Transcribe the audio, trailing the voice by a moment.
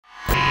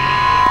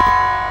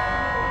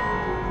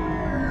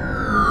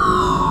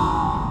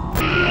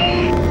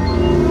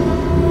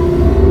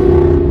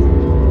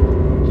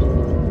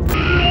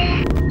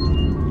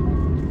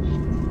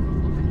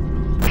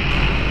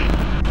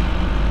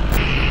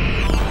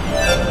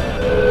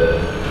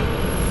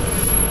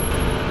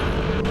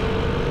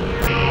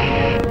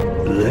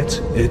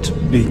it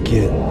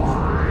begin.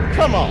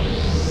 Come on.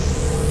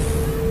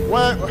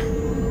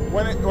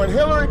 When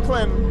Hillary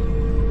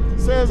Clinton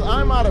says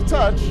I'm out of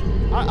touch,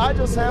 I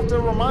just have to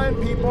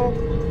remind people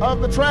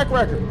of the track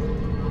record.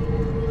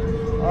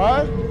 All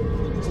right?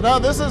 So now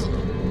this is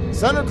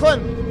Senator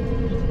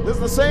Clinton. This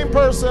is the same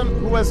person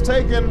who has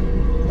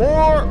taken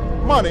more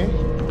money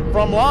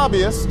from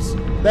lobbyists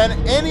than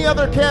any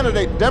other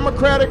candidate,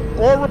 Democratic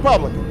or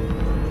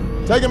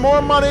Republican. Taking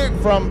more money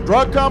from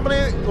drug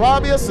company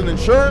lobbyists and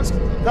insurance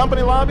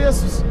company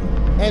lobbyists,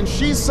 and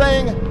she's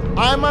saying,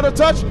 I'm out of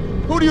touch?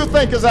 Who do you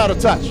think is out of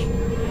touch?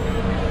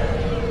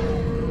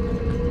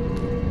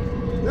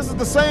 This is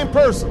the same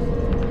person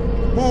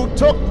who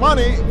took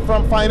money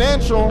from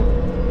financial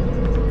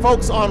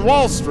folks on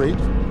Wall Street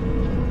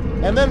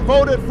and then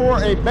voted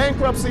for a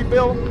bankruptcy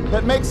bill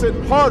that makes it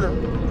harder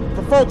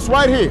for folks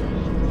right here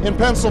in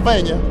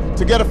Pennsylvania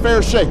to get a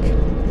fair shake.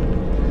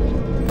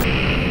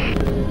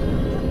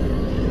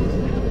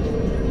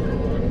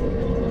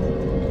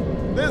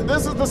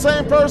 This is the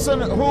same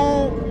person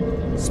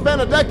who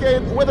spent a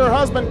decade with her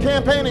husband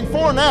campaigning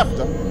for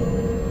NAFTA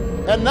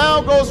and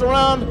now goes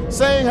around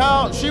saying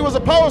how she was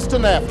opposed to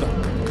NAFTA.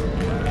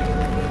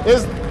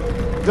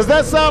 Does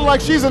that sound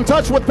like she's in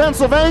touch with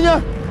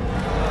Pennsylvania?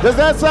 Does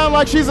that sound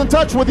like she's in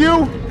touch with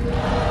you?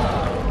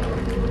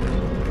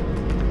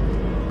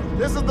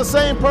 This is the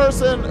same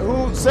person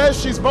who says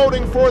she's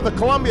voting for the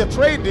Colombia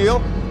trade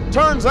deal.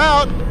 Turns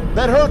out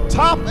that her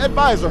top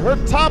advisor, her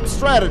top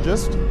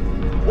strategist,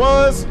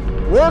 was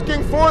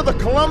working for the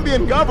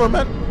Colombian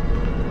government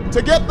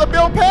to get the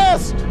bill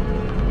passed.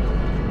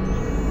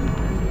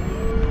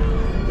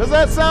 Does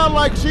that sound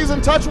like she's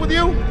in touch with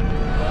you?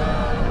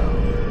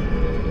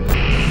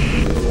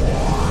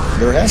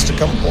 There has to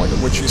come a point at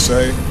which you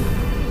say,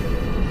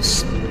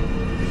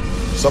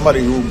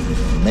 somebody who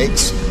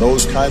makes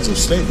those kinds of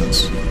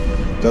statements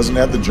doesn't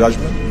have the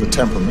judgment, the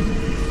temperament,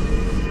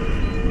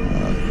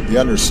 the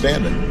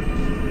understanding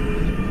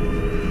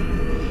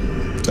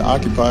to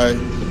occupy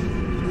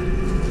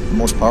the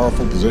most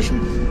powerful position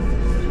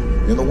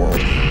in the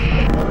world.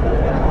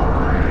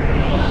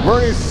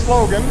 Bernie's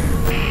slogan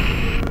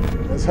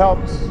has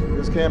helped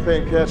his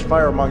campaign catch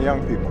fire among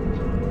young people.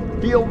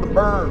 Feel the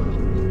burn.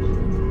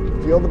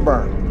 Feel the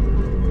burn.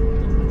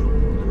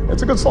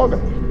 It's a good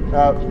slogan.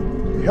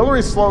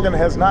 Hillary's slogan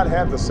has not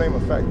had the same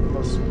effect.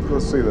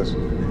 Let's see this.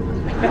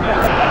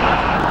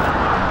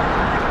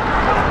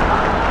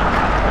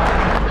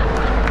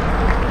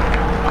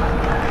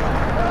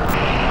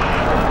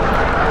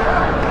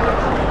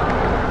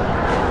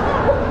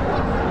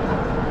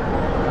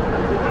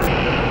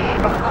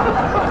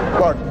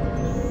 Look,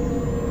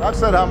 I've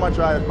said how much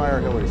I admire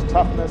Hillary's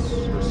toughness,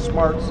 her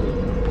smarts,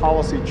 her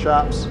policy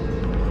chops,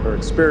 her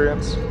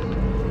experience.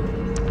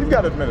 You've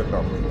got to admit it,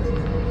 though.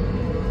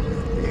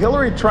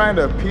 Hillary trying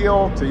to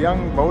appeal to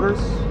young voters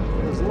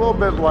is a little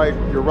bit like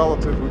your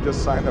relative who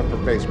just signed up for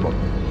Facebook.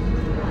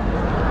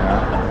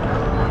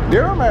 Yeah.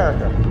 Dear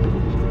America,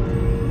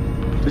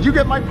 did you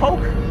get my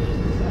poke?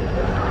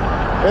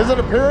 Is it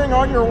appearing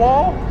on your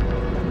wall?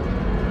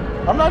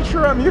 I'm not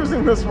sure I'm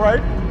using this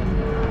right.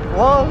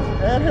 Love,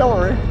 and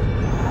Hillary.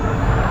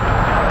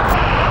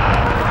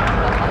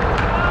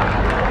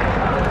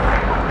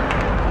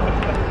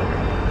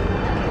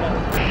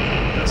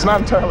 It's not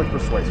entirely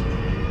persuasive.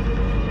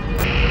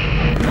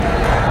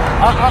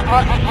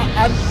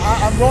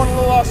 I'm going a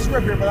little off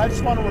script here, but I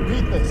just want to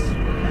repeat this.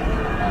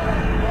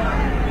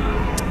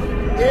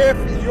 If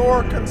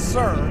your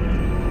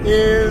concern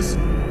is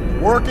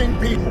working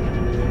people,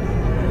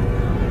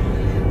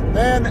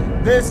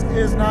 then this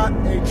is not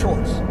a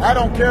choice. I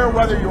don't care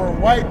whether you're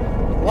white,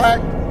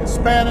 black,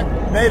 Hispanic,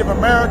 Native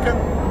American,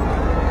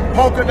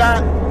 polka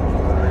dot,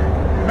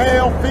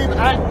 male, female.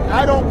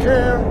 I don't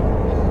care.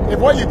 If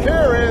what you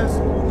care is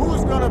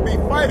who's going to be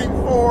fighting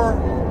for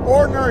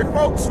ordinary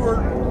folks who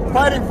are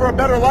fighting for a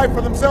better life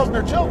for themselves and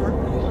their children,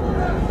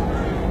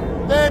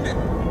 then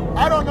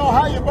I don't know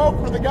how you vote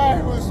for the guy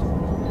who's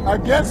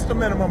against the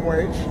minimum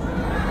wage,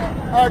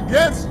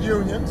 against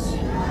unions,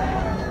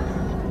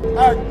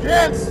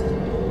 against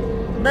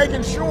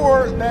making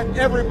sure that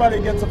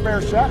everybody gets a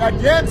fair shot,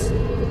 against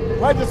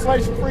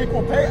legislation for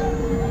equal pay,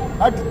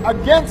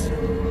 against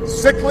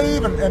sick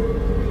leave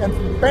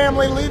and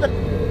family leave,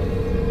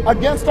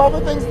 against all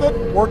the things that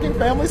working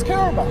families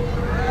care about.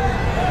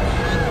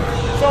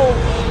 So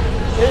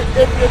if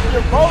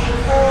you're voting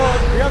for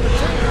the other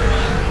team,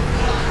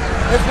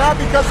 it's not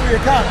because of the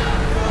economy.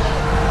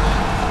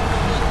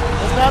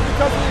 It's not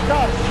because of the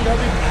economy.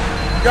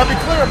 You gotta be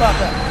clear about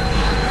that.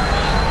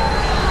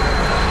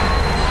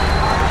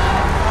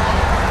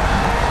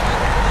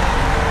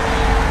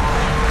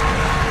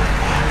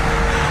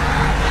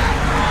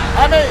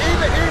 I mean,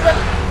 even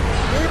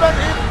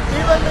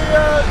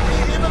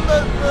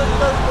the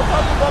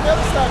Republicans on the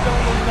other side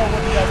don't really know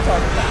what you guys are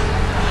talking about.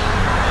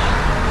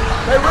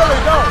 They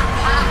really don't.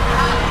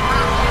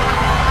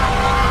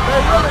 They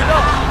really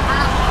don't.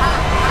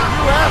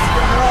 You ask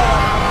them, they're all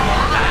like,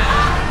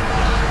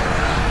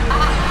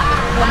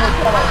 and then they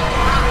cut off.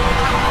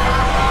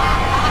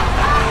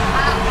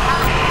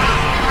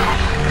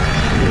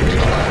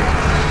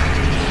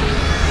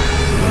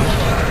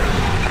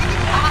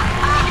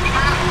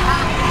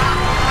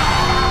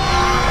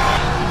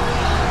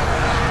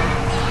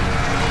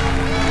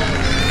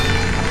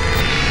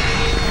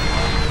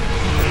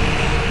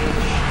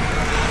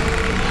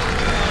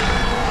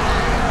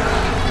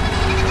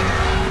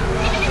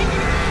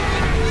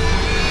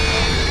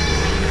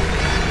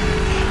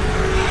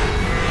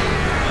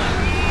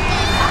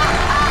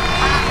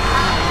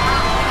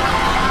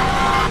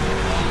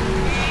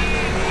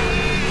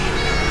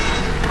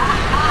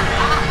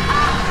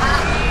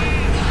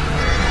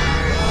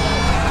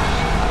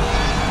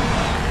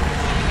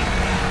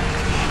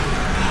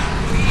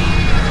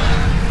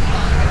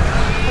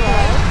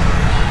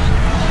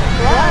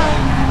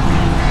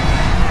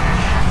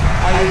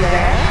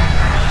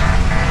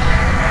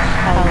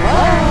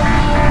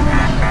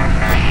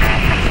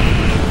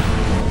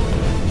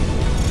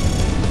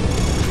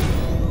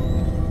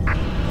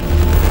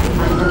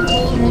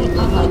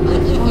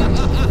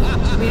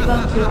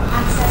 Revoke your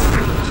access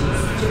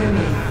privileges to the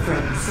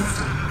mainframe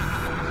system.